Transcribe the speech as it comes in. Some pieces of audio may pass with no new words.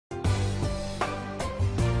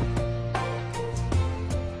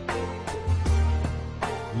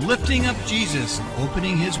lifting up Jesus,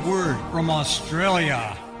 opening his word from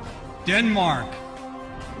Australia, Denmark,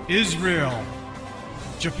 Israel,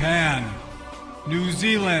 Japan, New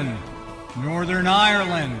Zealand, Northern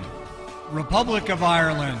Ireland, Republic of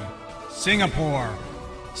Ireland, Singapore,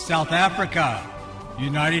 South Africa,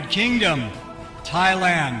 United Kingdom,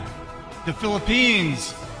 Thailand, the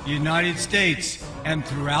Philippines, United States, and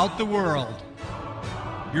throughout the world.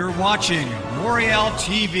 You're watching Moriel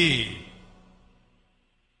TV.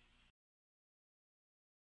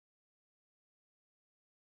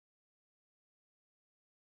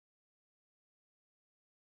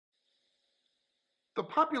 The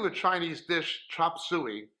popular Chinese dish chop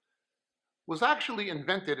suey was actually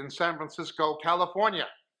invented in San Francisco, California.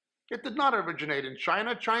 It did not originate in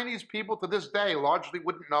China. Chinese people to this day largely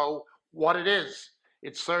wouldn't know what it is.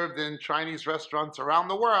 It's served in Chinese restaurants around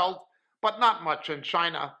the world, but not much in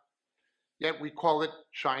China. Yet we call it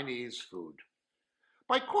Chinese food.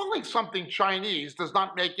 By calling something Chinese does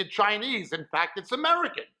not make it Chinese. In fact, it's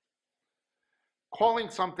American. Calling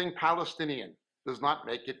something Palestinian does not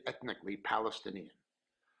make it ethnically Palestinian.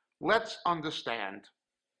 Let's understand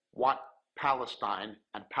what Palestine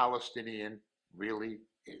and Palestinian really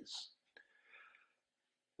is.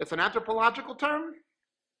 It's an anthropological term,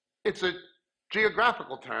 it's a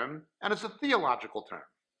geographical term, and it's a theological term.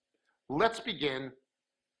 Let's begin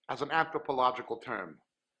as an anthropological term.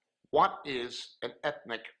 What is an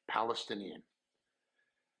ethnic Palestinian?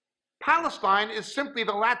 Palestine is simply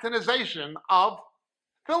the Latinization of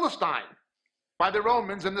Philistine by the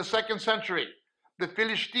Romans in the 2nd century. The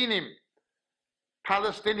Philistinim,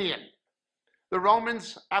 Palestinian. The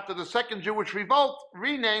Romans, after the Second Jewish Revolt,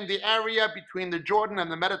 renamed the area between the Jordan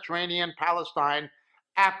and the Mediterranean Palestine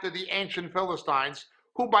after the ancient Philistines,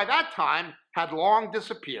 who by that time had long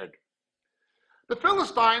disappeared. The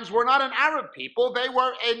Philistines were not an Arab people, they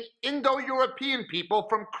were an Indo-European people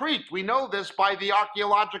from Crete. We know this by the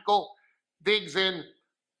archaeological digs in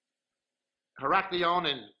Heraklion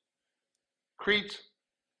and Crete,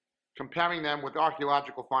 comparing them with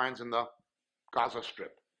archaeological finds in the Gaza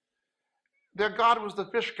Strip. Their god was the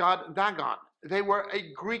fish god Dagon. They were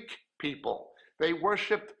a Greek people. They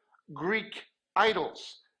worshipped Greek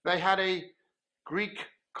idols. They had a Greek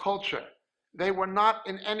culture. They were not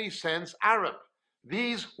in any sense Arab.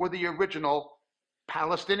 These were the original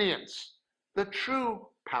Palestinians, the true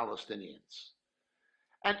Palestinians.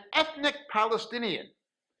 An ethnic Palestinian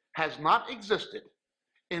has not existed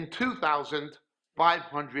in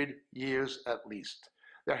 2,500 years at least.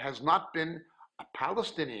 There has not been a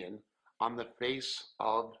Palestinian on the face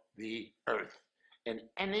of the earth in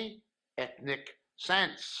any ethnic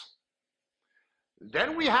sense.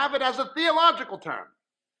 Then we have it as a theological term.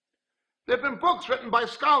 There have been books written by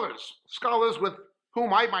scholars with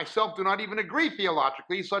whom I myself do not even agree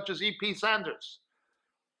theologically, such as E.P. Sanders,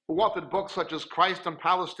 who authored books such as Christ and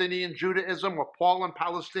Palestinian Judaism or Paul and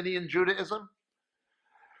Palestinian Judaism.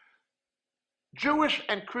 Jewish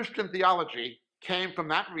and Christian theology came from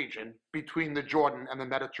that region between the Jordan and the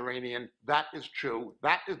Mediterranean. That is true.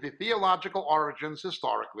 That is the theological origins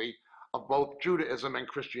historically of both Judaism and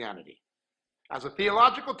Christianity. As a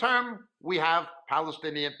theological term, we have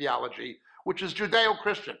Palestinian theology, which is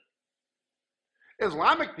Judeo-Christian.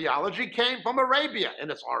 Islamic theology came from Arabia in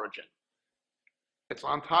its origin. Its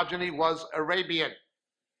ontogeny was Arabian,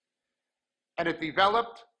 and it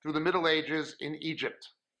developed through the Middle Ages in Egypt.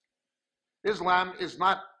 Islam is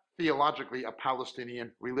not theologically a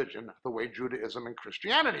Palestinian religion the way Judaism and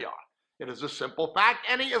Christianity are. It is a simple fact.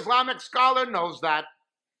 Any Islamic scholar knows that.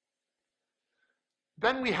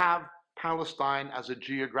 Then we have Palestine as a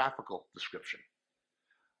geographical description.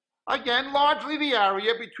 Again, largely the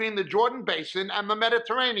area between the Jordan Basin and the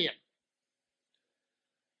Mediterranean.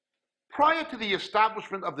 Prior to the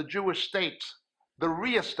establishment of the Jewish state, the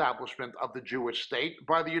re-establishment of the Jewish state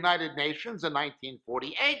by the United Nations in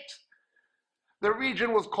 1948, the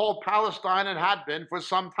region was called Palestine and had been for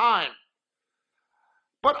some time,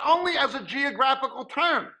 but only as a geographical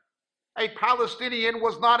term. A Palestinian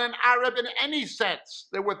was not an Arab in any sense.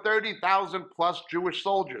 There were 30,000 plus Jewish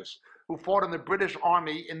soldiers who fought in the British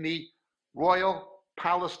Army in the Royal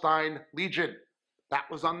Palestine Legion.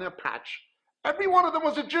 That was on their patch. Every one of them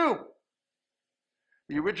was a Jew.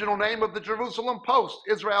 The original name of the Jerusalem Post,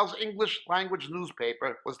 Israel's English language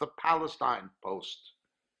newspaper, was the Palestine Post.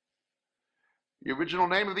 The original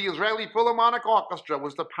name of the Israeli Philharmonic Orchestra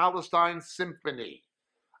was the Palestine Symphony.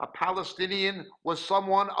 A Palestinian was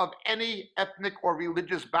someone of any ethnic or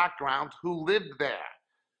religious background who lived there.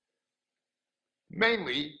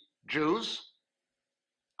 Mainly Jews,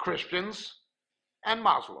 Christians, and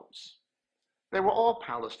Muslims. They were all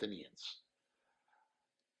Palestinians.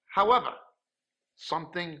 However,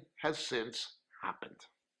 something has since happened.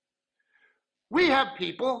 We have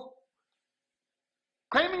people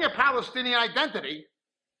claiming a Palestinian identity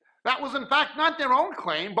that was in fact not their own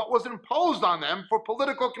claim, but was imposed on them for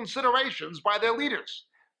political considerations by their leaders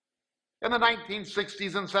in the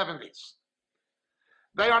 1960s and 70s.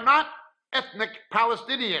 They are not ethnic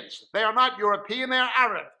Palestinians. They are not European, they are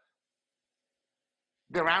Arab.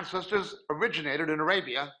 Their ancestors originated in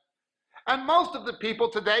Arabia, and most of the people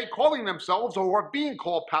today calling themselves or are being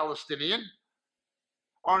called Palestinian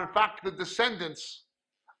are in fact the descendants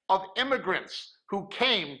of immigrants who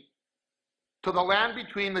came to the land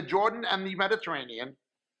between the Jordan and the Mediterranean,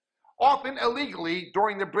 often illegally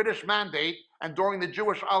during the British Mandate and during the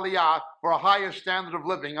Jewish Aliyah for a higher standard of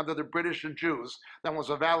living under the British and Jews than was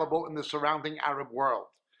available in the surrounding Arab world.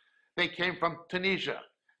 They came from Tunisia.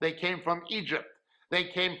 They came from Egypt. They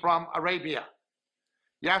came from Arabia.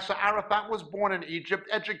 Yasser Arafat was born in Egypt,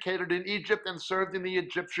 educated in Egypt, and served in the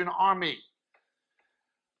Egyptian army.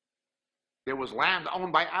 There was land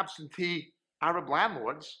owned by absentee Arab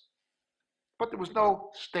landlords, but there was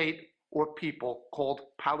no state or people called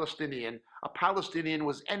Palestinian. A Palestinian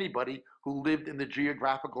was anybody who lived in the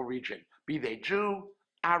geographical region, be they Jew,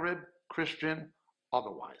 Arab, Christian,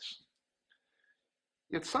 otherwise.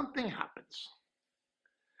 Yet something happens.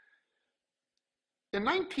 In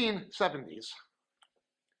 1970s,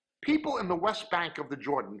 people in the West Bank of the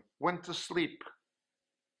Jordan went to sleep.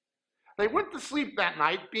 They went to sleep that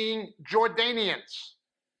night being Jordanians.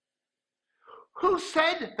 Who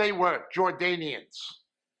said they were Jordanians?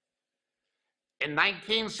 In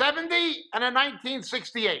 1970 and in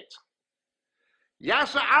 1968,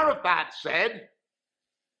 Yasser Arafat said,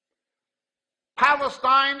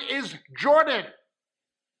 Palestine is Jordan.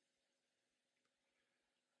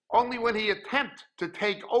 Only when he attempted to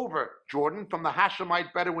take over Jordan from the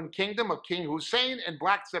Hashemite Bedouin kingdom of King Hussein in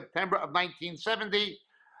Black September of 1970,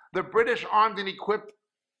 the British armed and equipped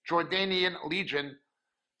Jordanian Legion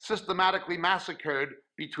systematically massacred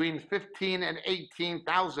between 15 and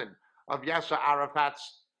 18,000 of Yasser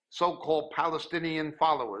Arafat's so-called Palestinian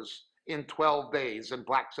followers in 12 days in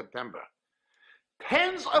Black September.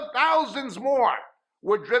 Tens of thousands more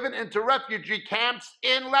were driven into refugee camps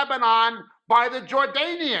in Lebanon by the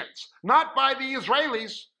Jordanians, not by the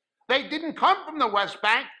Israelis. They didn't come from the West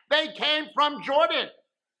Bank, they came from Jordan.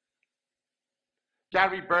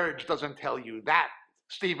 Gary Burge doesn't tell you that.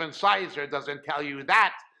 Stephen Sizer doesn't tell you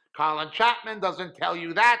that. Colin Chapman doesn't tell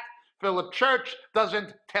you that. Philip Church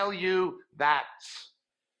doesn't tell you that.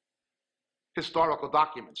 Historical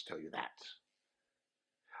documents tell you that.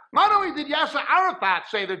 Not only did Yasser Arafat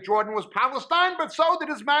say that Jordan was Palestine, but so did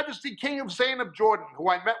His Majesty King Hussein of Jordan, who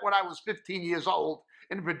I met when I was 15 years old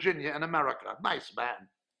in Virginia in America. Nice man.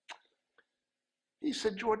 He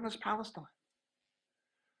said Jordan is Palestine.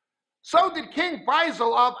 So did King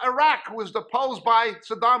Faisal of Iraq, who was deposed by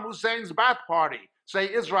Saddam Hussein's Ba'ath Party,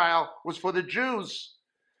 say Israel was for the Jews.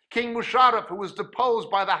 King Musharraf, who was deposed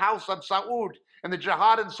by the House of Saud in the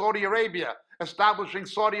jihad in Saudi Arabia, establishing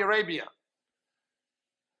Saudi Arabia,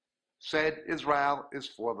 said Israel is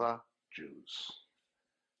for the Jews.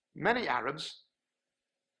 Many Arabs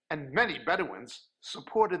and many Bedouins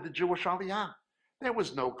supported the Jewish Aliyah. There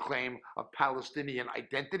was no claim of Palestinian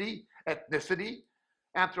identity, ethnicity,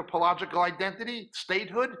 anthropological identity,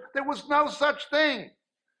 statehood. There was no such thing.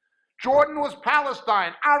 Jordan was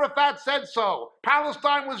Palestine. Arafat said so.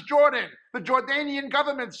 Palestine was Jordan. The Jordanian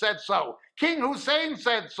government said so. King Hussein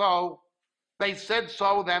said so. They said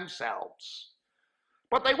so themselves.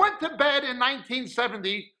 But they went to bed in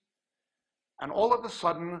 1970, and all of a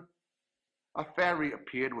sudden, a fairy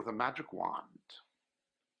appeared with a magic wand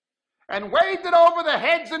and waved it over the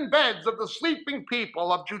heads and beds of the sleeping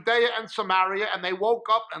people of Judea and Samaria, and they woke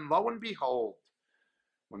up, and lo and behold,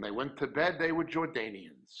 when they went to bed, they were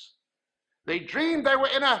Jordanians. They dreamed they were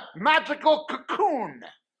in a magical cocoon,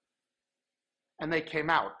 and they came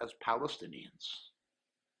out as Palestinians.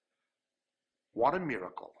 What a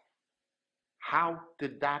miracle. How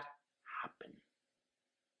did that happen?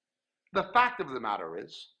 The fact of the matter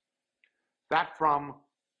is that from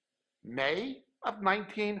May of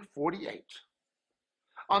 1948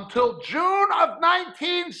 until June of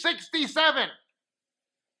 1967,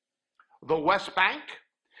 the West Bank,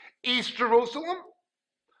 East Jerusalem,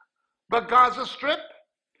 the Gaza Strip,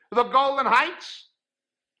 the Golan Heights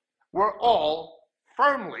were all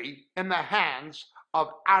firmly in the hands of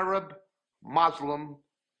Arab Muslim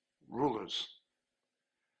rulers.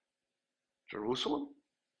 Jerusalem,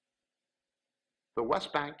 the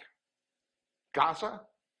West Bank, Gaza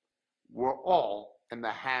were all in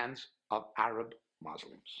the hands of Arab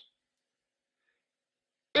Muslims.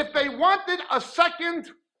 If they wanted a second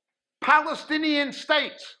Palestinian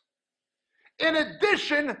state, in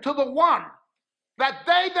addition to the one that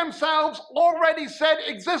they themselves already said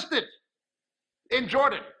existed in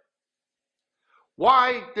Jordan.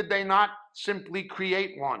 Why did they not simply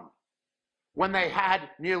create one when they had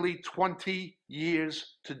nearly 20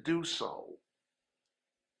 years to do so?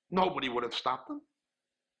 Nobody would have stopped them.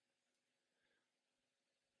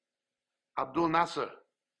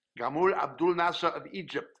 Gamal Abdul Nasser of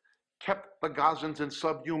Egypt kept the Gazans in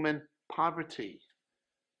subhuman poverty.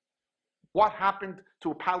 What happened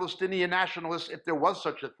to Palestinian nationalists, if there was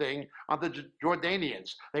such a thing, on the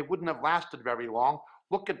Jordanians? They wouldn't have lasted very long.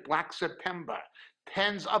 Look at Black September.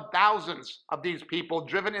 Tens of thousands of these people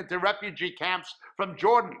driven into refugee camps from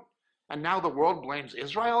Jordan. And now the world blames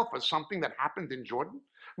Israel for something that happened in Jordan?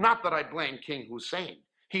 Not that I blame King Hussein.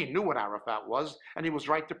 He knew what Arafat was, and he was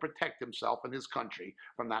right to protect himself and his country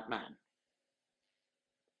from that man.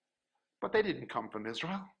 But they didn't come from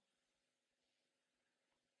Israel.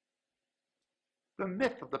 The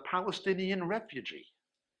myth of the Palestinian refugee.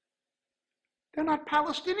 They're not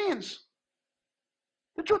Palestinians.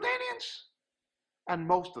 They're Jordanians. And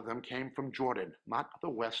most of them came from Jordan, not the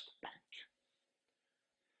West Bank.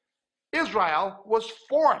 Israel was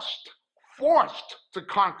forced to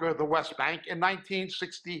conquer the West Bank in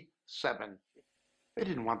 1967. They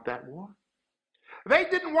didn't want that war. They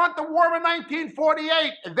didn't want the war in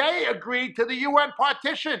 1948. They agreed to the UN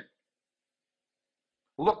partition.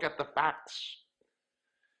 Look at the facts.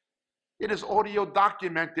 It is audio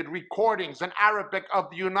documented recordings in Arabic of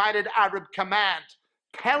the United Arab Command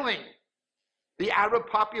telling the Arab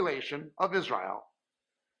population of Israel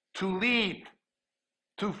to leave,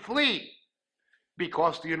 to flee,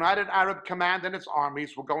 because the United Arab Command and its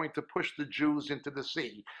armies were going to push the Jews into the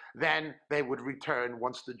sea. Then they would return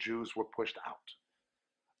once the Jews were pushed out.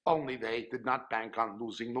 Only they did not bank on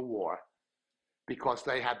losing the war, because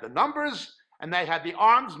they had the numbers and they had the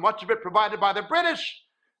arms, much of it provided by the British.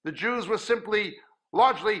 The Jews were simply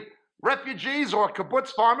largely refugees or kibbutz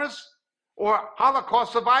farmers or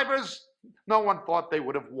Holocaust survivors. No one thought they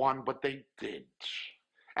would have won, but they did.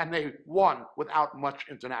 And they won without much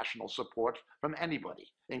international support from anybody,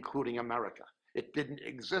 including America. It didn't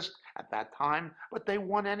exist at that time, but they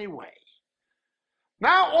won anyway.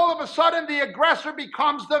 Now, all of a sudden, the aggressor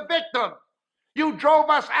becomes the victim. You drove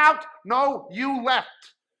us out. No, you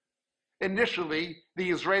left. Initially, the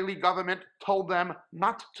Israeli government told them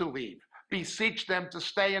not to leave, beseeched them to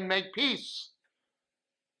stay and make peace.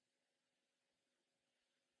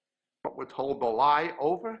 But we're told the lie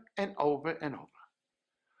over and over and over.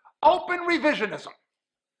 Open revisionism.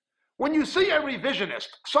 When you see a revisionist,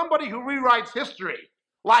 somebody who rewrites history,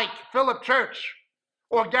 like Philip Church,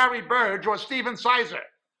 or Gary Burge, or Stephen Sizer,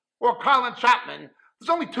 or Colin Chapman, there's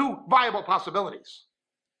only two viable possibilities.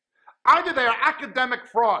 Either they are academic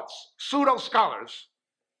frauds, pseudo-scholars,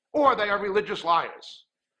 or they are religious liars.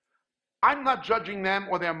 I'm not judging them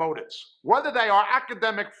or their motives. Whether they are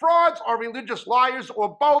academic frauds or religious liars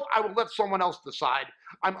or both, I will let someone else decide.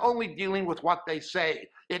 I'm only dealing with what they say.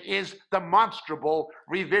 It is demonstrable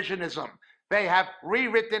revisionism. They have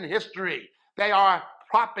rewritten history. They are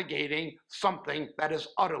propagating something that is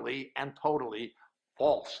utterly and totally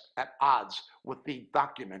false, at odds with the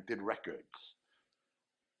documented records.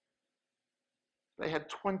 They had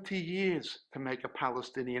 20 years to make a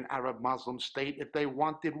Palestinian Arab Muslim state if they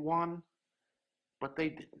wanted one, but they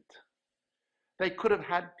didn't. They could have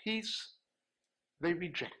had peace. They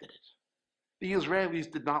rejected it. The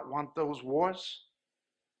Israelis did not want those wars.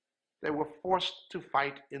 They were forced to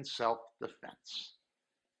fight in self-defense.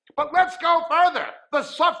 But let's go further. The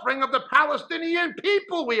suffering of the Palestinian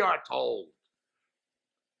people, we are told.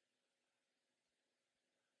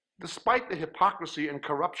 Despite the hypocrisy and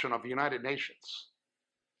corruption of the United Nations,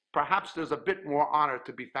 perhaps there's a bit more honor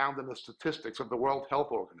to be found in the statistics of the World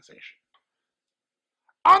Health Organization.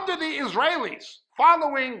 Under the Israelis,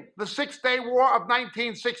 following the Six-Day War of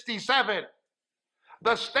 1967,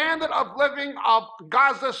 the standard of living of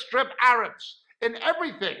Gaza Strip Arabs in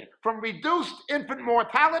everything from reduced infant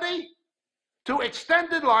mortality to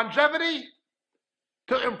extended longevity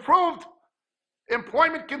to improved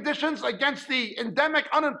employment conditions against the endemic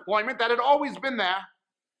unemployment that had always been there,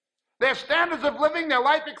 their standards of living, their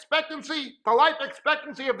life expectancy, the life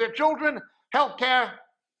expectancy of their children, health care,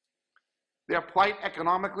 their plight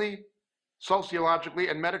economically, sociologically,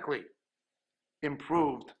 and medically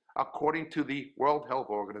improved, according to the World Health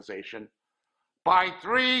Organization, by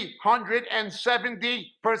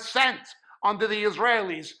 370% under the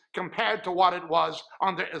Israelis compared to what it was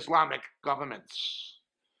under Islamic governments.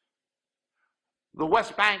 The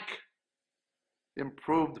West Bank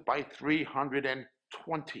improved by 320%.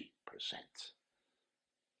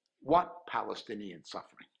 What Palestinian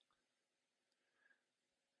suffering?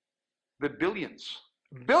 The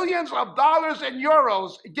billions of dollars and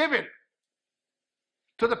euros given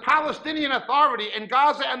to the Palestinian Authority in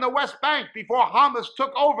Gaza and the West Bank before Hamas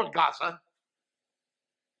took over Gaza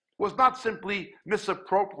was not simply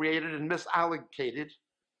misappropriated and misallocated.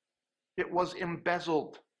 It was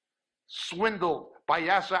embezzled, swindled by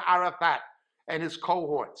Yasser Arafat and his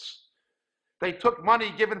cohorts. They took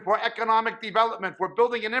money given for economic development, for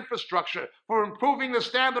building an infrastructure, for improving the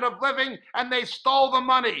standard of living, and they stole the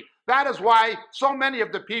money. That is why so many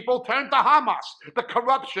of the people turned to Hamas, the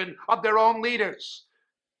corruption of their own leaders.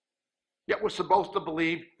 Yet we're supposed to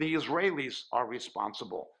believe the Israelis are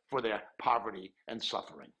responsible for their poverty and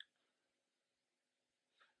suffering.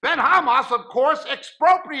 Then Hamas, of course,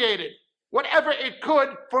 expropriated whatever it could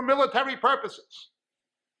for military purposes.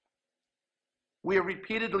 We are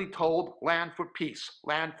repeatedly told, land for peace,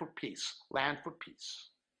 land for peace, land for peace.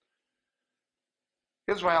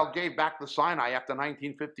 Israel gave back the Sinai after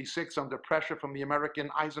 1956 under pressure from the American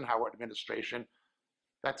Eisenhower administration.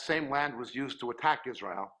 That same land was used to attack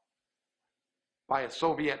Israel by a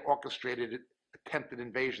Soviet-orchestrated attempted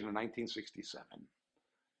invasion in 1967.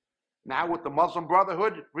 Now with the Muslim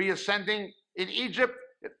Brotherhood reascending in Egypt,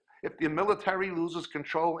 if the military loses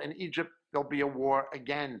control in Egypt, there'll be a war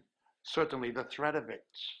again. Certainly the threat of it.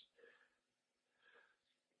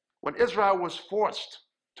 When Israel was forced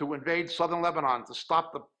to invade southern Lebanon to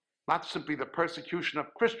stop not simply the persecution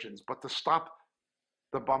of Christians, but to stop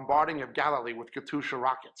the bombarding of Galilee with Katyusha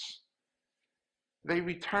rockets, they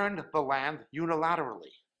returned the land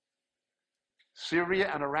unilaterally. Syria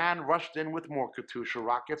and Iran rushed in with more Katyusha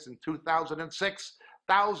rockets. In 2006,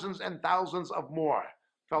 thousands and thousands of more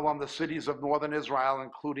fell on the cities of northern Israel,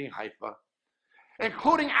 including Haifa,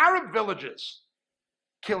 including Arab villages,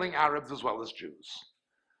 killing Arabs as well as Jews.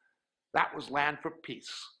 That was land for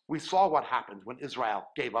peace. We saw what happened when Israel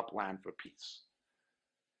gave up land for peace.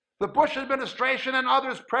 The Bush administration and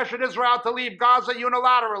others pressured Israel to leave Gaza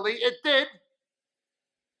unilaterally. It did.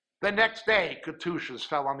 The next day, Katyushas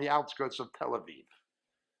fell on the outskirts of Tel Aviv.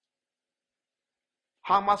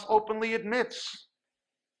 Hamas openly admits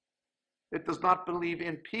it does not believe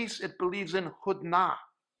in peace, it believes in hudna,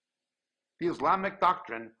 the Islamic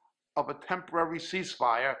doctrine of a temporary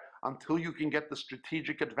ceasefire until you can get the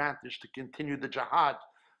strategic advantage to continue the jihad.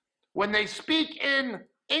 When they speak in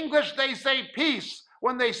English, they say peace.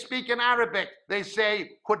 When they speak in Arabic, they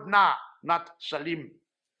say hudna, not salim.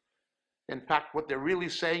 In fact, what they're really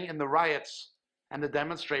saying in the riots and the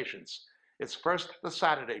demonstrations is first the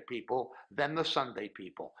Saturday people, then the Sunday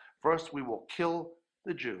people. First we will kill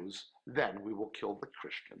the Jews, then we will kill the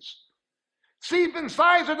Christians. Stephen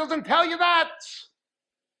Sizer doesn't tell you that.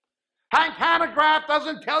 Hank Hanegraaff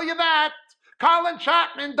doesn't tell you that. Colin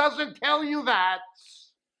Chapman doesn't tell you that.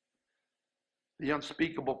 The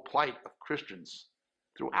unspeakable plight of Christians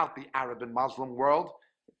throughout the Arab and Muslim world.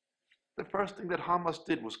 The first thing that Hamas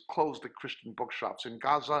did was close the Christian bookshops in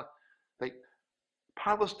Gaza. The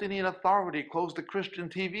Palestinian Authority closed the Christian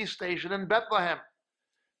TV station in Bethlehem.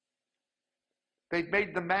 They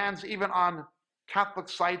made demands even on Catholic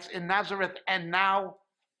sites in Nazareth, and now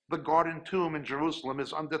the Garden Tomb in Jerusalem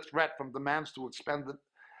is under threat from demands to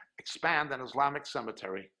expand an Islamic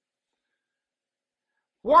cemetery.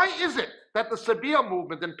 Why is it that the Sabia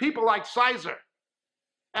movement and people like Sizer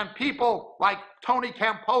and people like Tony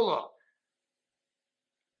Campolo,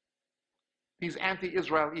 these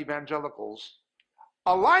anti-Israel evangelicals,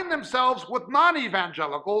 align themselves with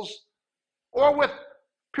non-evangelicals or with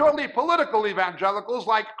purely political evangelicals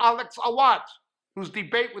like Alex Awad, whose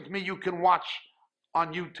debate with me you can watch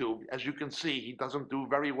on YouTube? As you can see, he doesn't do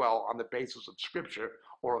very well on the basis of scripture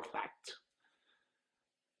or of fact.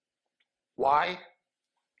 Why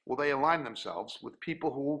will they align themselves with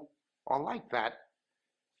people who are like that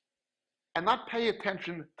and not pay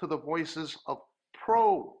attention to the voices of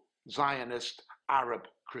pro-Zionist Arab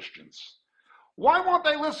Christians? Why won't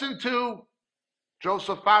they listen to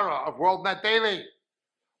Joseph Farah of WorldNet Daily?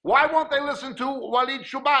 Why won't they listen to Walid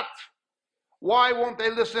Shubat? Why won't they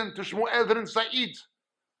listen to Shmuel Ben Said?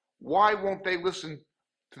 Why won't they listen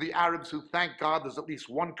to the Arabs who, thank God, there's at least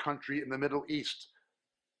one country in the Middle East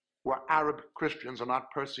where Arab Christians are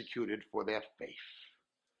not persecuted for their faith?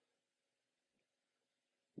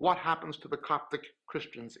 What happens to the Coptic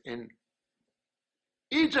Christians in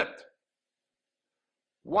Egypt?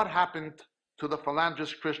 What happened to the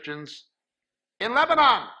Phalangist Christians in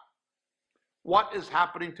Lebanon? What is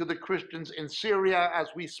happening to the Christians in Syria as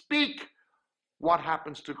we speak? What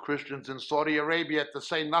happens to Christians in Saudi Arabia, to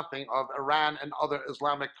say nothing of Iran and other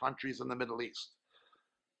Islamic countries in the Middle East?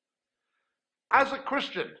 As a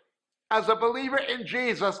Christian, As a believer in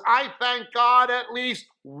Jesus, I thank God at least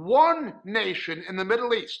one nation in the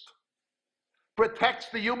Middle East protects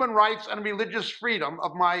the human rights and religious freedom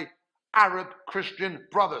of my Arab Christian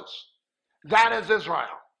brothers. That is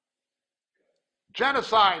Israel.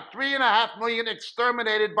 Genocide, 3.5 million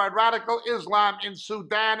exterminated by radical Islam in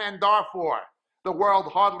Sudan and Darfur. The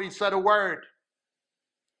world hardly said a word.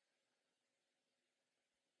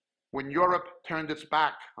 When Europe turned its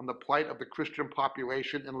back on the plight of the Christian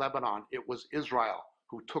population in Lebanon, it was Israel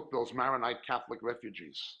who took those Maronite Catholic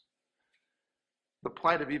refugees. The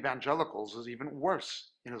plight of evangelicals is even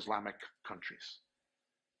worse in Islamic countries.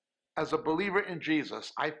 As a believer in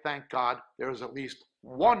Jesus, I thank God there is at least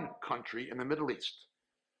one country in the Middle East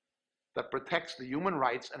that protects the human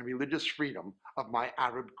rights and religious freedom of my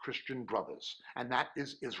Arab Christian brothers, and that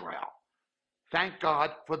is Israel. Thank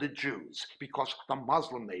God for the Jews, because the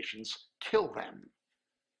Muslim nations kill them.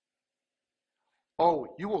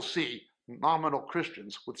 Oh, you will see nominal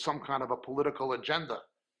Christians with some kind of a political agenda.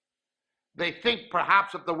 They think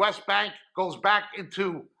perhaps if the West Bank goes back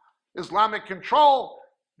into Islamic control,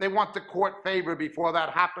 they want to court favor. Before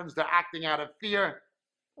that happens, they're acting out of fear.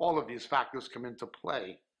 All of these factors come into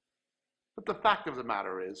play. But the fact of the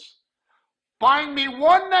matter is, find me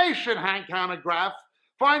one nation, Hank Hanegraaff.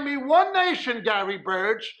 Find me one nation, Gary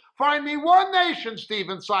Burge. Find me one nation,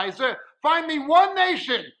 Stephen Sizer. Find me one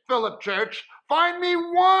nation, Philip Church. Find me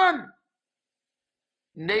one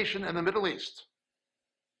nation in the Middle East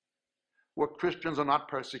where Christians are not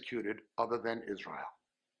persecuted other than Israel.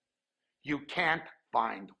 You can't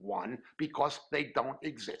find one because they don't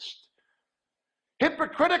exist.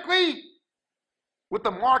 Hypocritically, with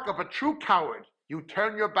the mark of a true coward, you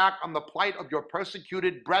turn your back on the plight of your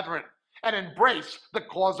persecuted brethren and embrace the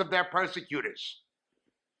cause of their persecutors.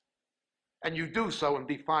 And you do so in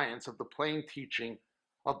defiance of the plain teaching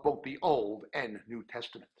of both the Old and New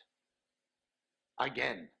Testament.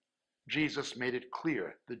 Again, Jesus made it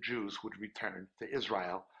clear the Jews would return to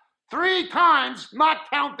Israel 3 times, not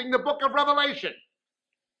counting the book of Revelation.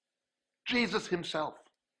 Jesus himself.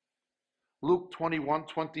 Luke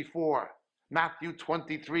 21:24, Matthew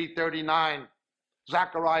 23:39,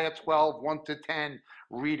 Zechariah 12:1-10.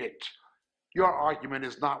 Read it. Your argument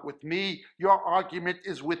is not with me. Your argument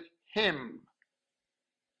is with him.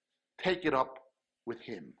 Take it up with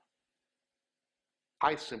him.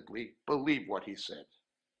 I simply believe what he said.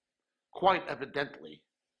 Quite evidently,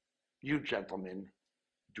 you gentlemen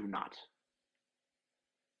do not.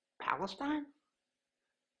 Palestine?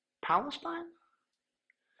 Palestine?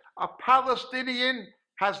 A Palestinian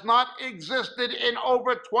has not existed in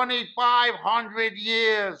over 2,500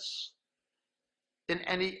 years in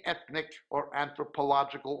any ethnic or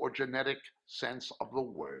anthropological or genetic sense of the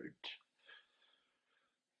word.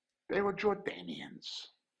 They were Jordanians.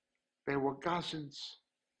 They were Gazans.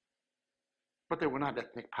 But they were not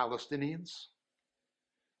ethnic Palestinians.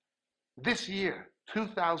 This year,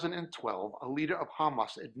 2012, a leader of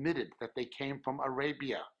Hamas admitted that they came from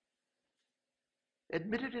Arabia.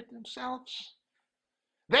 Admitted it themselves.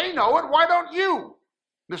 They know it. Why don't you,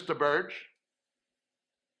 Mr. Burge?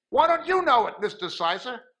 Why don't you know it, Mr.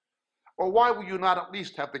 Sizer? Or why will you not at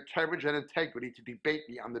least have the courage and integrity to debate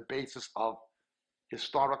me on the basis of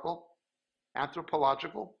historical,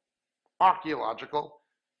 anthropological, archaeological,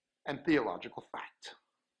 and theological fact?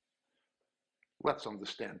 Let's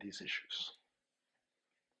understand these issues.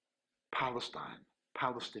 Palestine,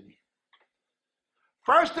 Palestinian.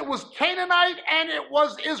 First it was Canaanite and it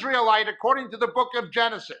was Israelite according to the book of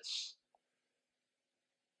Genesis.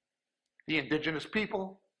 The indigenous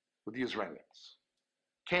people were the Israelites.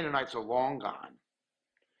 Canaanites are long gone.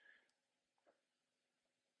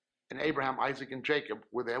 And Abraham, Isaac, and Jacob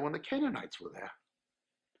were there when the Canaanites were there.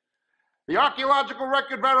 The archaeological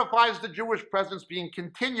record verifies the Jewish presence being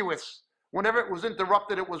continuous. Whenever it was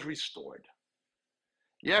interrupted, it was restored.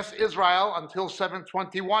 Yes, Israel, until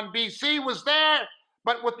 721 BC, was there,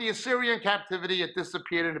 but with the Assyrian captivity, it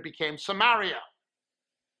disappeared and it became Samaria.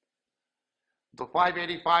 Until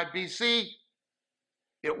 585 BC,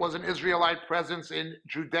 it was an Israelite presence in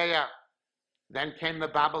Judea. Then came the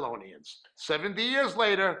Babylonians. 70 years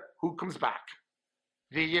later, who comes back?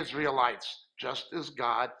 The Israelites, just as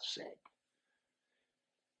God said.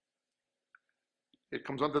 It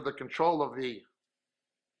comes under the control of the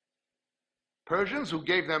Persians, who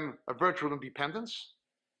gave them a virtual independence.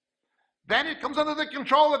 Then it comes under the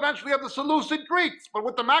control eventually of the Seleucid Greeks. But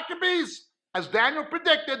with the Maccabees, as Daniel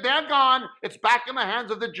predicted, they're gone. It's back in the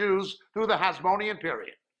hands of the Jews through the Hasmonean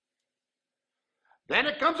period. Then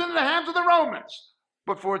it comes into the hands of the Romans.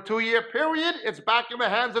 But for a 2-year period, it's back in the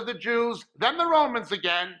hands of the Jews, then the Romans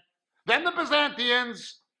again, then the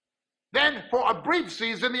Byzantines, Then for a brief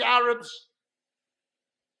season, the Arabs,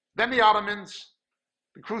 then the Ottomans,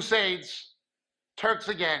 the Crusades, Turks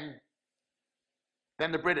again,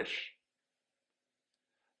 then the British.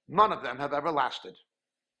 None of them have ever lasted.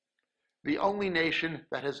 The only nation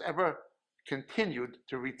that has ever continued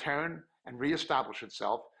to return and reestablish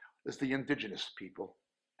itself is the indigenous people,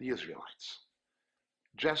 the Israelites,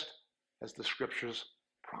 just as the scriptures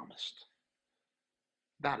promised.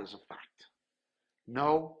 That is a fact.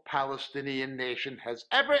 No Palestinian nation has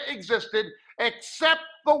ever existed except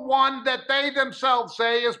the one that they themselves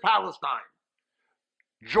say is Palestine.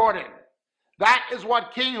 Jordan. That is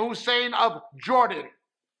what King Hussein of Jordan,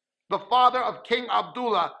 the father of King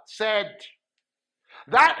Abdullah, said.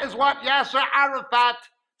 That is what Yasser Arafat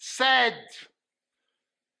said.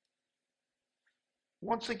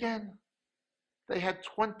 Once again, they had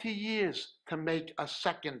 20 years to make a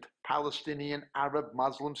second Palestinian Arab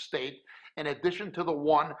Muslim state in addition to the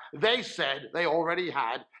one they said they already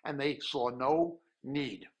had, and they saw no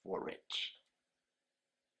need for it.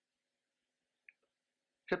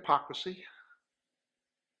 Hypocrisy,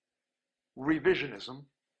 revisionism,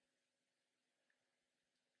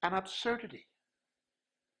 and absurdity.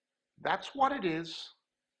 That's what it is,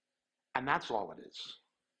 and that's all it is.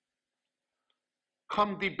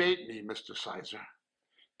 Come debate me, Mr. Sizer.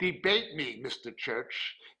 Debate me, Mr.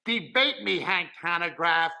 Church. Debate me, Hank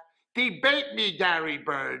Hanegraaff. Debate me, Gary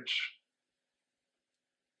Burge.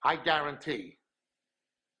 I guarantee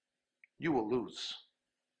you will lose.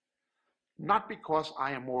 Not because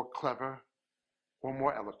I am more clever or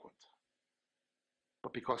more eloquent,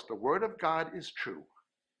 but because the Word of God is true.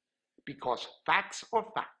 Because facts are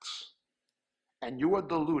facts, and you are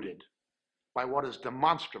deluded by what is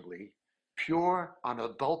demonstrably pure,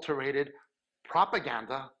 unadulterated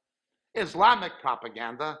propaganda, Islamic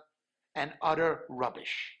propaganda, and utter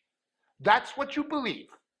rubbish. That's what you believe,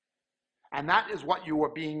 and that is what you are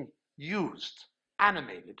being used,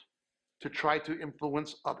 animated, to try to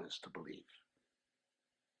influence others to believe.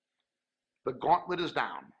 The gauntlet is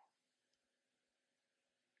down.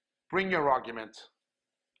 Bring your argument.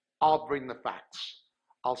 I'll bring the facts.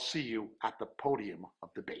 I'll see you at the podium of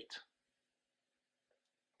debate.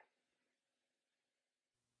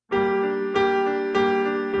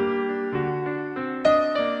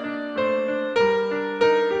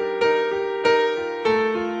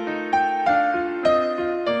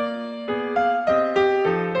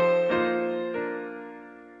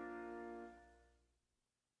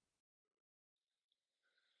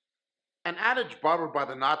 An adage borrowed by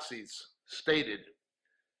the Nazis stated,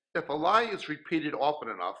 "If a lie is repeated often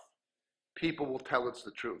enough, people will tell it's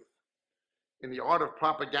the truth." In the art of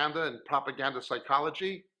propaganda and propaganda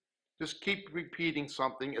psychology, just keep repeating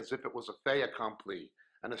something as if it was a fait accompli,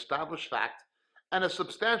 an established fact, and a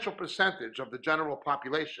substantial percentage of the general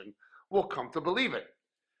population will come to believe it.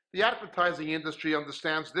 The advertising industry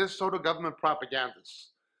understands this, so do government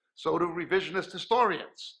propagandists. So do revisionist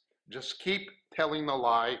historians. Just keep telling the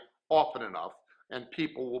lie often enough, and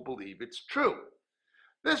people will believe it's true.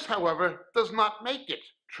 This, however, does not make it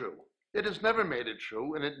true. It has never made it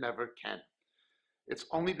true, and it never can. It's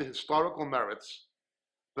only the historical merits,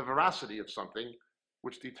 the veracity of something,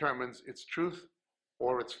 which determines its truth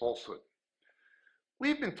or its falsehood.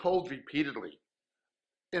 We've been told repeatedly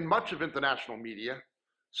in much of international media,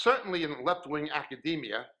 certainly in left-wing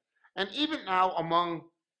academia, and even now among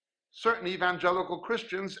certain evangelical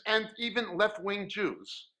Christians and even left-wing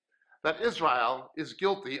Jews, that Israel is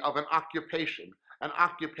guilty of an occupation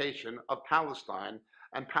of Palestine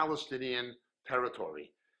and Palestinian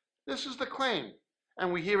territory. This is the claim,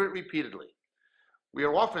 and we hear it repeatedly. We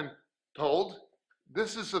are often told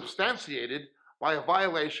this is substantiated by a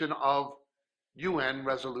violation of UN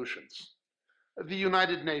resolutions, the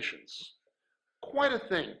United Nations. Quite a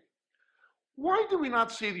thing. Why do we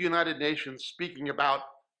not see the United Nations speaking about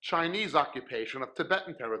Chinese occupation of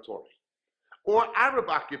Tibetan territory, or Arab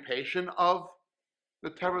occupation of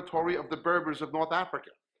the territory of the Berbers of North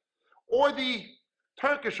Africa, or the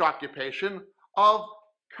Turkish occupation of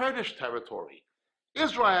Kurdish territory?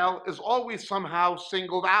 Israel is always somehow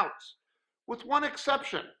singled out, with one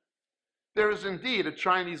exception. There is indeed a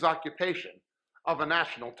Chinese occupation of a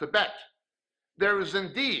national Tibet. There is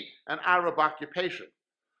indeed an Arab occupation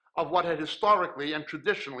of what had historically and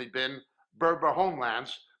traditionally been Berber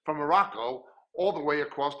homelands from Morocco all the way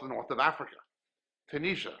across the north of Africa,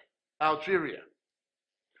 Tunisia, Algeria.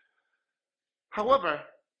 However,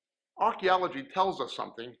 archaeology tells us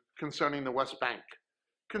something concerning the West Bank,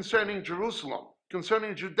 concerning Jerusalem,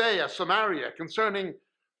 concerning Judea, Samaria, concerning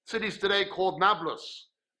cities today called Nablus,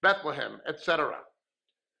 Bethlehem, etc.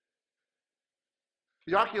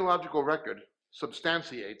 The archaeological record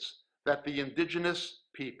substantiates that the indigenous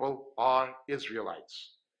people are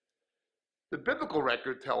Israelites. The biblical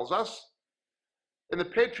record tells us in the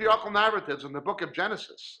patriarchal narratives in the book of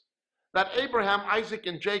Genesis that Abraham, Isaac,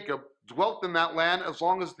 and Jacob dwelt in that land as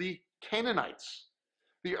long as the Canaanites.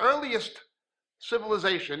 The earliest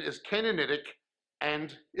civilization is Canaanitic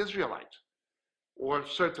and Israelite, or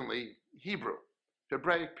certainly Hebrew,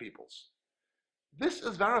 Hebraic peoples. This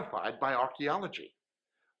is verified by archaeology.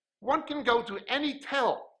 One can go to any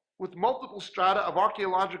tell with multiple strata of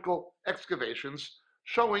archaeological excavations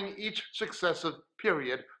showing each successive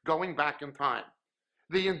period going back in time.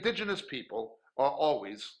 The indigenous people are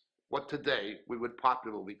always what today we would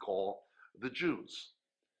popularly call the Jews.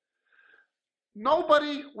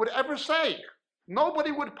 Nobody would ever say,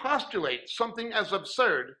 nobody would postulate something as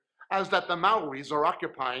absurd as that the Maoris are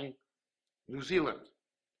occupying New Zealand,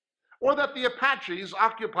 or that the Apaches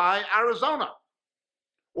occupy Arizona,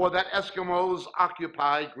 or that Eskimos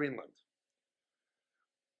occupy Greenland.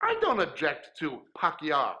 I don't object to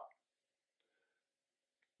Pakeha,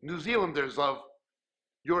 New Zealanders of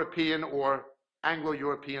European or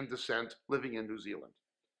Anglo-European descent living in New Zealand.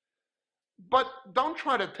 But don't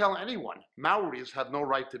try to tell anyone Maoris have no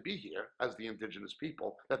right to be here as the indigenous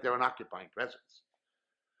people, that they're an occupying presence.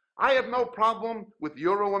 I have no problem with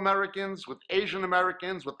Euro-Americans, with Asian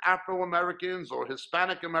Americans, with Afro-Americans or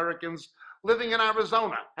Hispanic Americans living in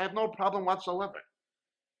Arizona. I have no problem whatsoever.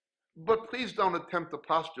 But please don't attempt to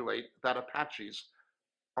postulate that Apaches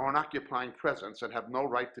are an occupying presence and have no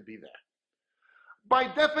right to be there. By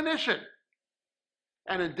definition,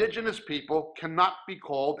 an indigenous people cannot be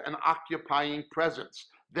called an occupying presence.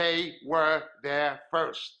 They were there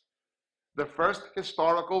first. The first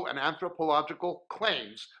historical and anthropological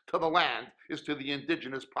claims to the land is to the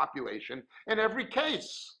indigenous population in every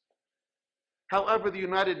case. However, the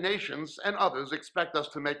United Nations and others expect us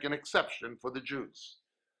to make an exception for the Jews.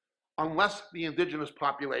 Unless the indigenous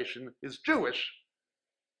population is Jewish,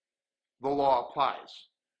 the law applies.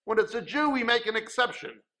 When it's a Jew, we make an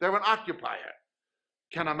exception. They're an occupier.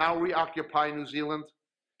 Can a Maori occupy New Zealand?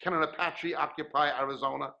 Can an Apache occupy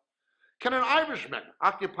Arizona? Can an Irishman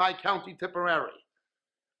occupy County Tipperary?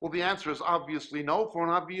 Well, the answer is obviously no, for an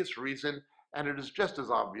obvious reason, and it is just as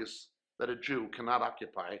obvious that a Jew cannot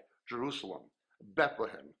occupy Jerusalem,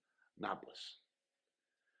 Bethlehem, Nablus.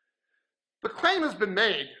 The claim has been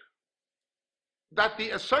made that the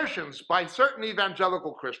assertions by certain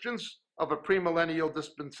evangelical Christians of a premillennial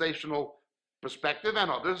dispensational perspective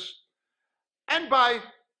and others, and by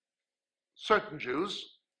certain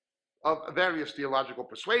Jews of various theological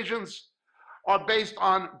persuasions, are based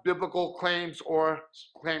on biblical claims or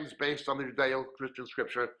claims based on the Judeo-Christian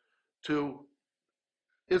scripture to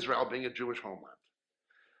Israel being a Jewish homeland.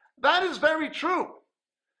 That is very true.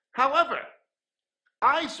 However,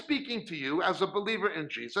 I, speaking to you as a believer in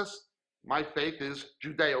Jesus, my faith is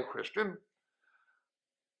Judeo-Christian,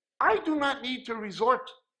 I do not need to resort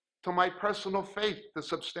to my personal faith to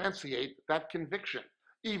substantiate that conviction,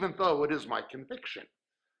 even though it is my conviction.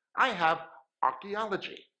 I have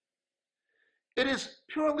archaeology. It is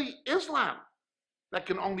purely Islam that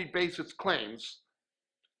can only base its claims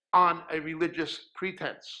on a religious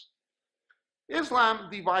pretense. Islam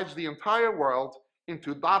divides the entire world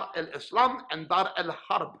into Dar al-Islam and Dar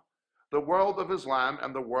al-Harb, the world of Islam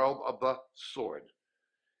and the world of the sword.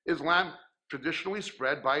 Islam traditionally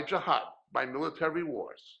spread by jihad, by military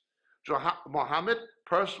wars. Muhammad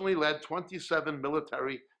personally led 27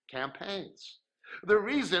 military campaigns. The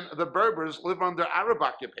reason the Berbers live under Arab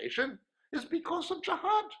occupation is because of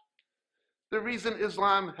jihad. The reason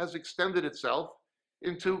Islam has extended itself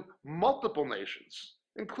into multiple nations,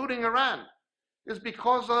 including Iran, is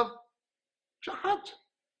because of jihad.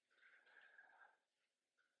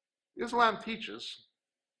 Islam teaches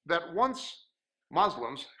that once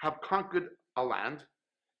Muslims have conquered a land,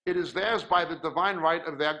 it is theirs by the divine right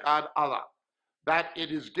of their God Allah, that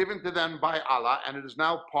it is given to them by Allah and it is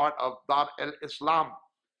now part of Dar al-Islam.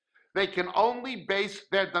 They can only base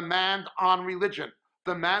their demand on religion,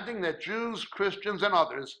 demanding that Jews, Christians, and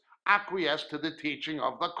others acquiesce to the teaching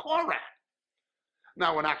of the Quran.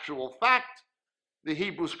 Now, in actual fact, the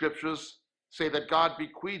Hebrew scriptures say that God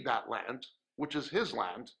bequeathed that land, which is his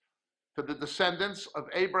land, to the descendants of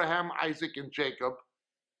Abraham, Isaac, and Jacob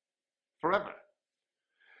forever.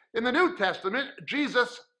 In the New Testament,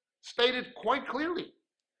 Jesus stated quite clearly,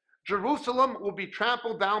 Jerusalem will be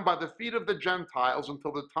trampled down by the feet of the Gentiles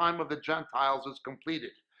until the time of the Gentiles is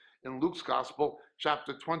completed. In Luke's Gospel,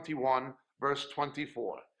 chapter 21, verse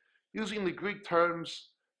 24, using the Greek terms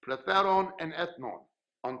pretheron and ethnon,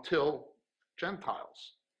 until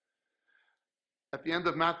Gentiles. At the end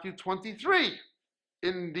of Matthew 23,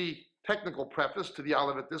 in the technical preface to the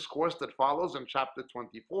Olivet Discourse that follows in chapter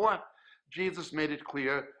 24, Jesus made it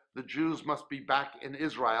clear the Jews must be back in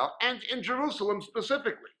Israel and in Jerusalem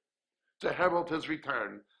specifically to herald his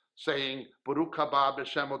return, saying, Baruch haba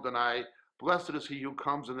b'shem Adonai, blessed is he who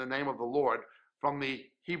comes in the name of the Lord, from the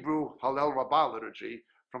Hebrew Hallel Rabbah liturgy,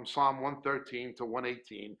 from Psalm 113 to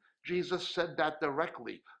 118. Jesus said that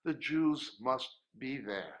directly. The Jews must be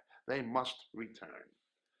there. They must return.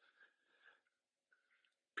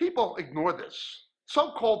 People ignore this.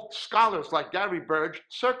 So-called scholars like Gary Burge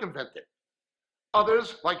circumvent it.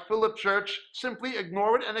 Others, like Philip Church, simply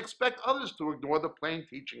ignore it and expect others to ignore the plain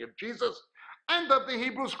teaching of Jesus and of the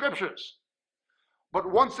Hebrew Scriptures.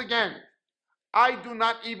 But once again, I do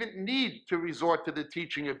not even need to resort to the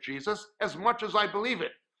teaching of Jesus as much as I believe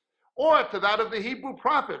it, or to that of the Hebrew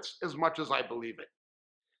prophets as much as I believe it.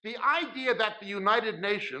 The idea that the United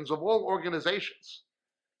Nations of all organizations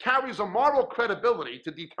carries a moral credibility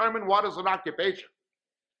to determine what is an occupation,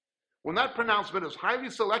 when that pronouncement is highly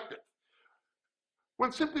selective,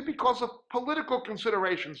 when simply because of political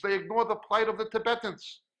considerations they ignore the plight of the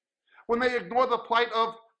Tibetans, when they ignore the plight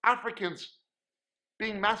of Africans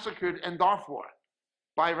being massacred in Darfur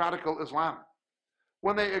by radical Islam,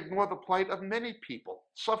 when they ignore the plight of many people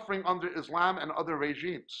suffering under Islam and other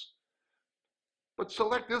regimes, but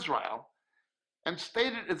select Israel and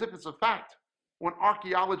state it as if it's a fact, when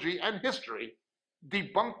archaeology and history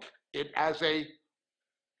debunk it as a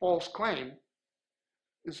false claim,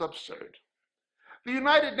 is absurd. The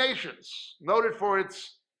United Nations, noted for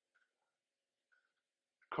its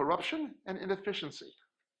corruption and inefficiency,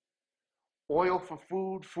 oil for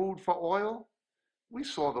food, food for oil. We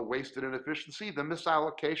saw the waste and inefficiency, the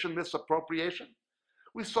misallocation, misappropriation.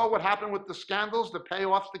 We saw what happened with the scandals, the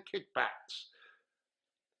payoffs, the kickbacks.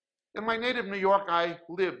 In my native New York, I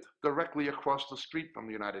lived directly across the street from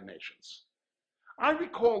the United Nations. I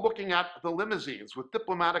recall looking at the limousines with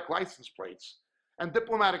diplomatic license plates and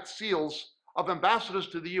diplomatic seals of ambassadors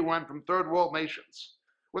to the UN from third world nations,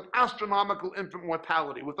 with astronomical infant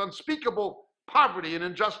mortality, with unspeakable poverty and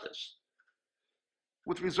injustice,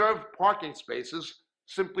 with reserved parking spaces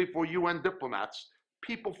simply for UN diplomats,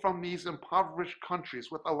 people from these impoverished countries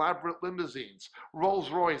with elaborate limousines,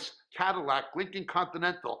 Rolls-Royce, Cadillac, Lincoln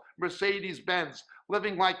Continental, Mercedes-Benz,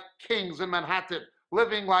 living like kings in Manhattan,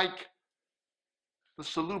 living like the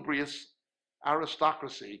salubrious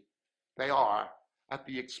aristocracy they are at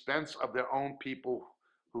the expense of their own people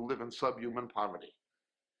who live in subhuman poverty.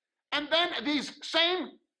 And then these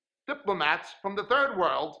same diplomats from the third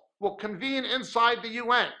world will convene inside the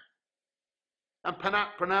UN and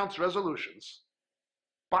pronounce resolutions,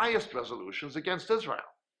 biased resolutions against Israel.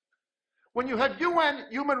 When you have UN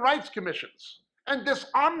human rights commissions and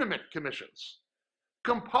disarmament commissions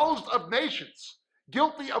composed of nations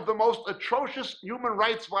guilty of the most atrocious human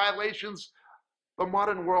rights violations the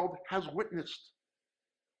modern world has witnessed,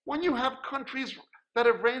 when you have countries that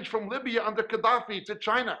have ranged from Libya under Gaddafi to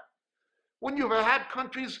China, when you've had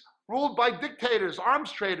countries ruled by dictators,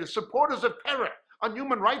 arms traders, supporters of terror on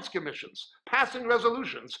human rights commissions, passing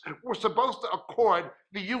resolutions, were supposed to accord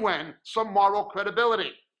the UN some moral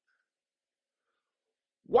credibility.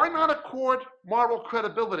 Why not accord moral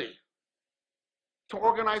credibility to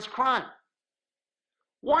organized crime?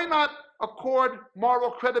 Why not accord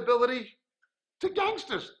moral credibility to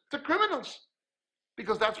gangsters, to criminals?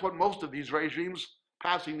 Because that's what most of these regimes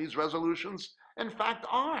passing these resolutions, in fact,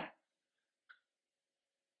 are.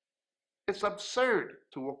 It's absurd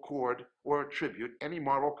to accord or attribute any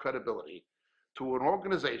moral credibility to an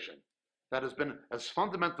organization that has been as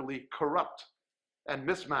fundamentally corrupt and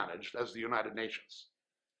mismanaged as the United Nations.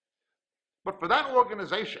 But for that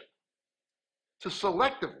organization to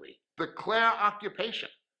selectively declare occupation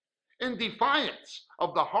in defiance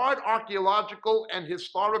of the hard archaeological and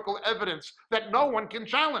historical evidence that no one can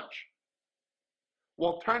challenge,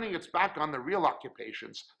 while turning its back on the real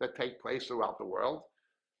occupations that take place throughout the world,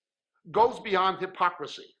 goes beyond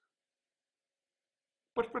hypocrisy.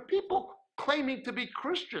 But for people claiming to be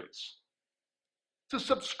Christians to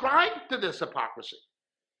subscribe to this hypocrisy,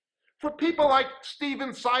 for people like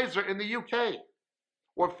Stephen Sizer in the UK,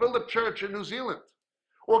 or Philip Church in New Zealand,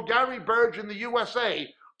 or Gary Burge in the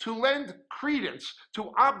USA, to lend credence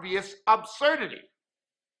to obvious absurdity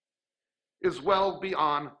is well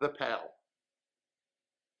beyond the pale.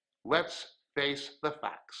 Let's face the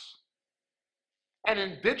facts. An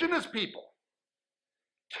indigenous people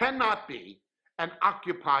cannot be an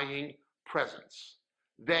occupying presence.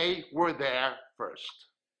 They were there first.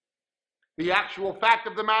 The actual fact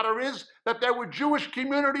of the matter is that there were Jewish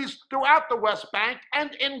communities throughout the West Bank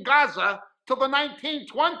and in Gaza till the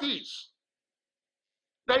 1920s.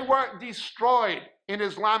 They were destroyed in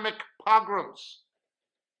Islamic pogroms.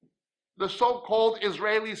 The so-called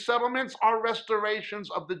Israeli settlements are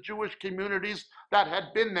restorations of the Jewish communities that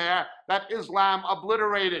had been there that Islam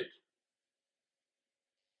obliterated.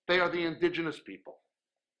 They are the indigenous people.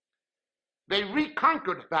 They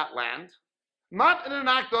reconquered that land, not in an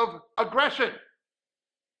act of aggression,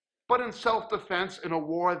 but in self-defense in a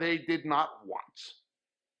war they did not want.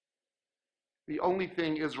 The only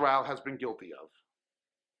thing Israel has been guilty of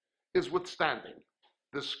is withstanding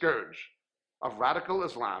the scourge of radical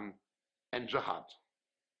Islam and jihad.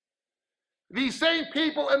 These same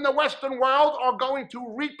people in the Western world are going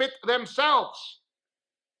to reap it themselves.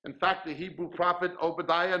 In fact, the Hebrew prophet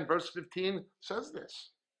Obadiah in verse 15 says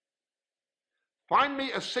this: "Find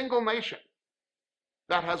me a single nation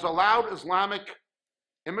that has allowed Islamic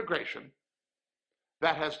immigration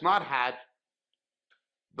that has not had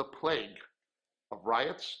the plague of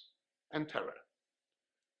riots and terror."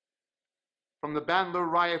 From the Banlieue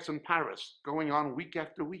riots in Paris, going on week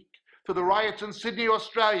after week, to the riots in Sydney,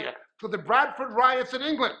 Australia, to the Bradford riots in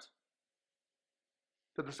England,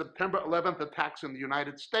 to the September 11th attacks in the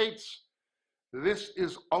United States, this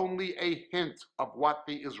is only a hint of what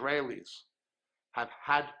the Israelis have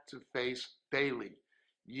had to face daily,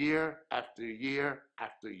 year after year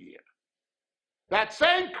after year. That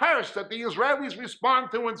same curse that the Israelis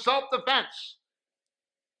respond to in self-defense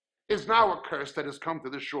is now a curse that has come to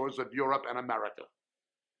the shores of Europe and America.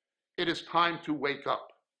 It is time to wake up.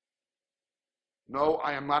 No,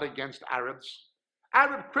 I am not against Arabs.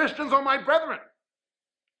 Arab Christians are my brethren.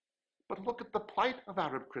 But look at the plight of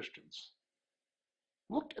Arab Christians.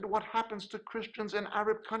 Look at what happens to Christians in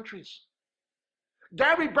Arab countries.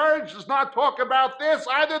 Gary Burge does not talk about this,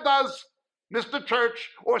 either does Mr. Church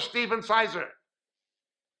or Stephen Sizer.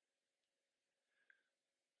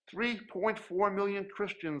 3.4 million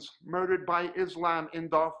Christians murdered by Islam in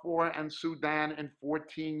Darfur and Sudan in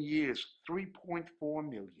 14 years. 3.4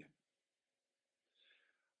 million.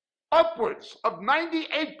 Upwards of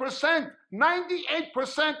 98%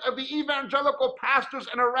 of the evangelical pastors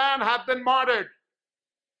in Iran have been martyred.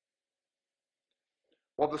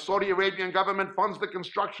 While the Saudi Arabian government funds the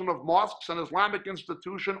construction of mosques and Islamic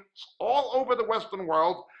institutions all over the Western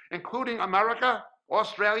world, including America,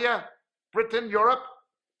 Australia, Britain, Europe,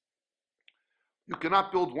 you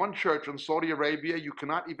cannot build one church in Saudi Arabia. You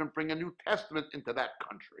cannot even bring a New Testament into that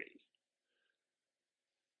country.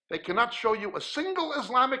 They cannot show you a single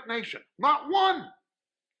Islamic nation, not one,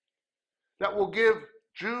 that will give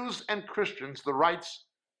Jews and Christians the rights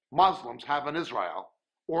Muslims have in Israel,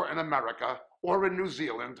 or in America, or in New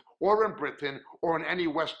Zealand, or in Britain, or in any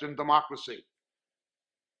Western democracy.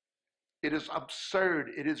 It is absurd.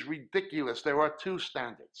 It is ridiculous. There are two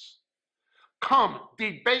standards. Come,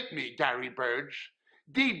 debate me, Gary Burge.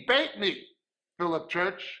 Debate me, Philip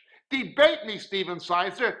Church. Debate me, Stephen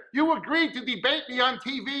Sizer. You agreed to debate me on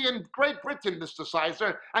TV in Great Britain, Mr.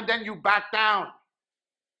 Sizer, and then you back down.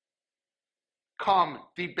 Come,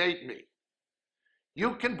 debate me.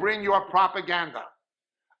 You can bring your propaganda.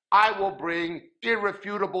 I will bring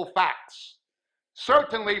irrefutable facts,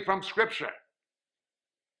 certainly from Scripture,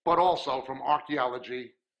 but also from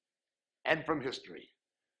archaeology and from history.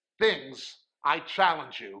 Things I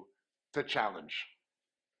challenge you to challenge.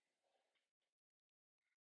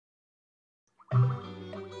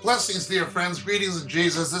 Blessings, dear friends. Greetings in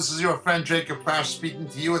Jesus. This is your friend Jacob Prash speaking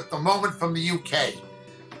to you at the moment from the UK.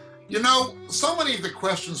 You know, so many of the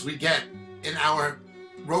questions we get in our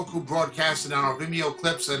Roku broadcasts and on our Vimeo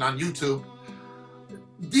clips and on YouTube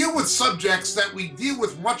deal with subjects that we deal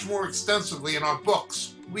with much more extensively in our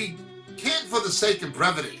books. We can't, for the sake of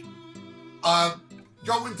brevity,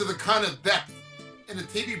 go into the kind of depth in a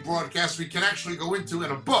TV broadcast we can actually go into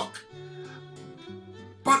in a book.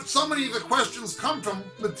 But so many of the questions come from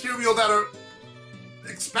material that are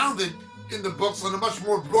expounded in the books on a much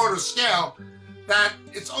more broader scale that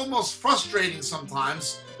it's almost frustrating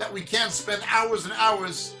sometimes that we can't spend hours and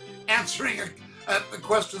hours answering the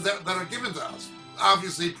questions that are given to us.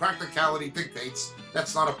 Obviously, practicality dictates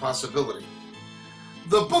that's not a possibility.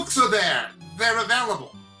 The books are there. They're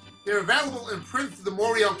available. They're available in print through the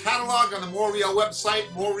Moriel catalog on the Moriel website,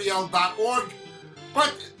 moriel.org.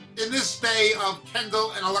 But in this day of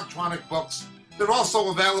Kindle and electronic books, they're also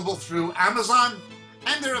available through Amazon,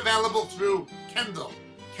 and they're available through Kindle.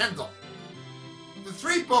 The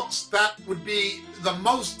three books that would be the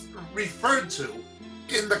most referred to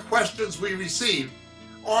in the questions we receive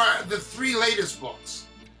are the three latest books.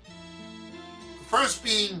 The first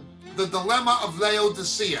being The Dilemma of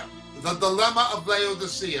Laodicea. The Dilemma of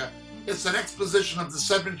Laodicea. It's an exposition of the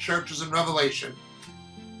seven churches in Revelation,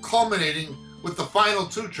 culminating with the final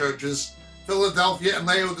two churches Philadelphia, and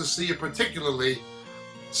Laodicea particularly,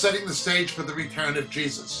 setting the stage for the return of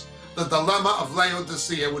Jesus. The dilemma of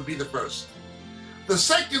Laodicea would be the first. The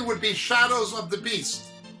second would be shadows of the beast.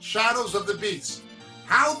 Shadows of the beast.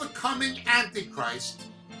 How the coming Antichrist,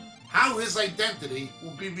 how his identity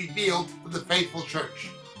will be revealed to the faithful church.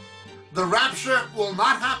 The rapture will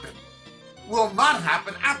not happen. Will not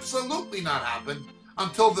happen, absolutely not happen,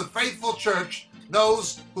 until the faithful church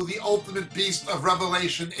knows who the ultimate beast of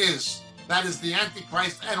Revelation is. That is the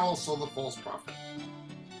Antichrist and also the false prophet.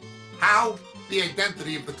 How the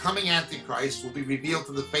identity of the coming Antichrist will be revealed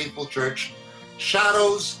to the faithful church.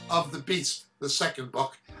 Shadows of the Beast, the second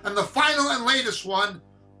book. And the final and latest one,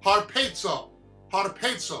 harpazo.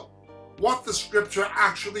 Harpazo. What the scripture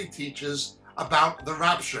actually teaches about the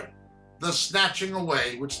rapture, the snatching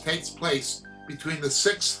away which takes place between the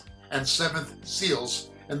 6th and 7th seals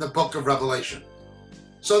in the book of Revelation.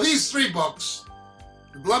 So these three books,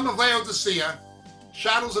 The Dilemma of Laodicea,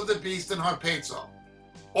 Shadows of the Beast, and Harpazo,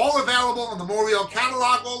 all available in the Moriel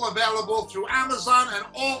catalog, all available through Amazon, and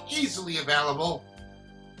all easily available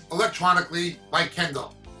electronically by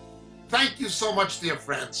Kindle. Thank you so much, dear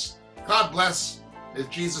friends. God bless. May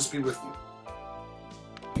Jesus be with you.